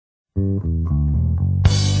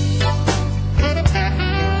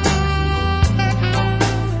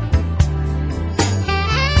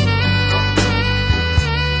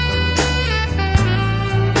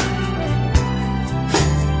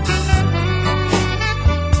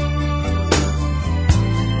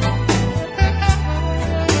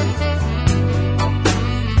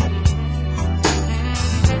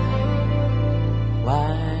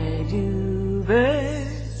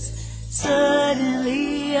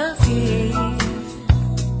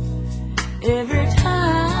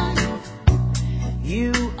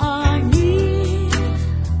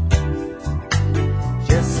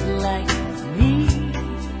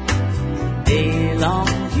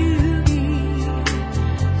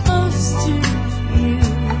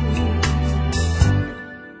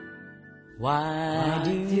Why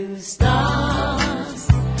do stars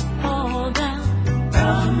fall down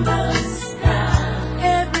from the sky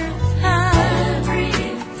every time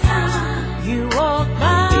you walk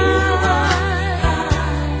by?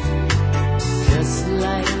 Just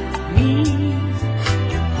like me,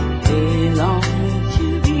 they long to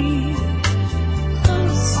be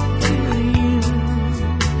close to you,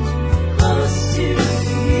 close to you.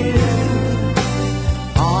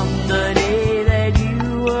 On the day that you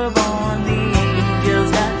were born, the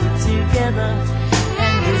angels got together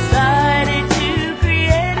and decided to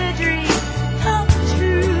create a dream come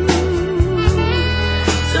true.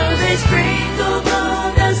 So they sprinkled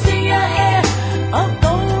gold dust in your hair, a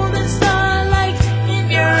golden starlight in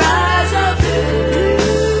your eyes of blue.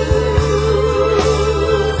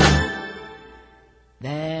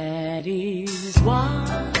 That is why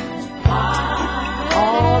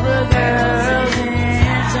all the girls in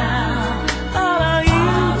town follow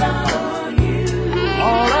you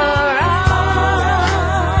all around.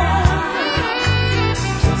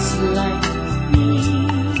 Just like me,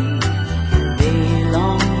 they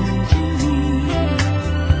long to be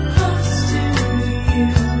close to you,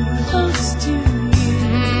 close to you.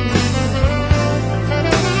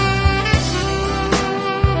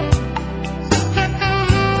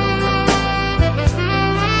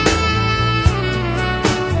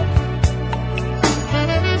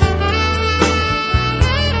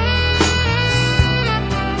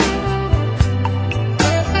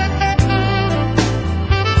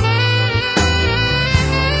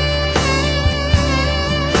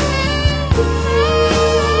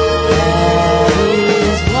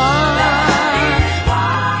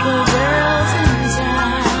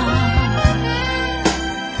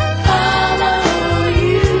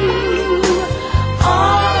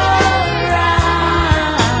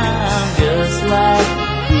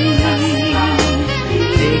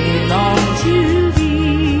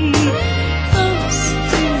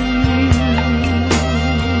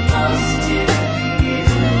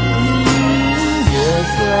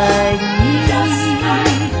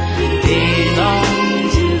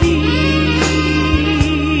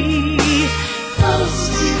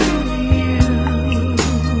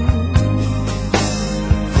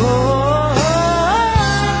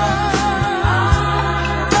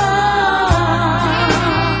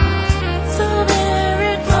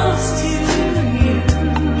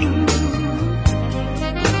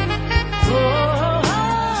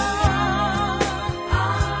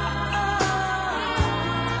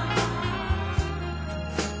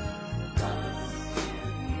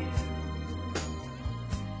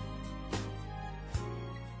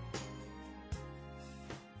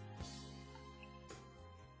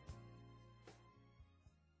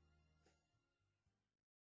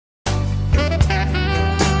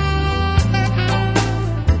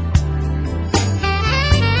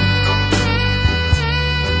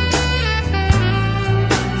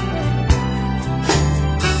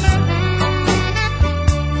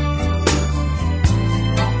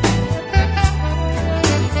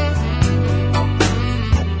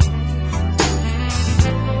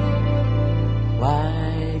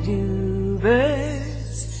 Why do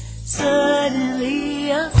birds suddenly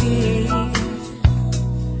appear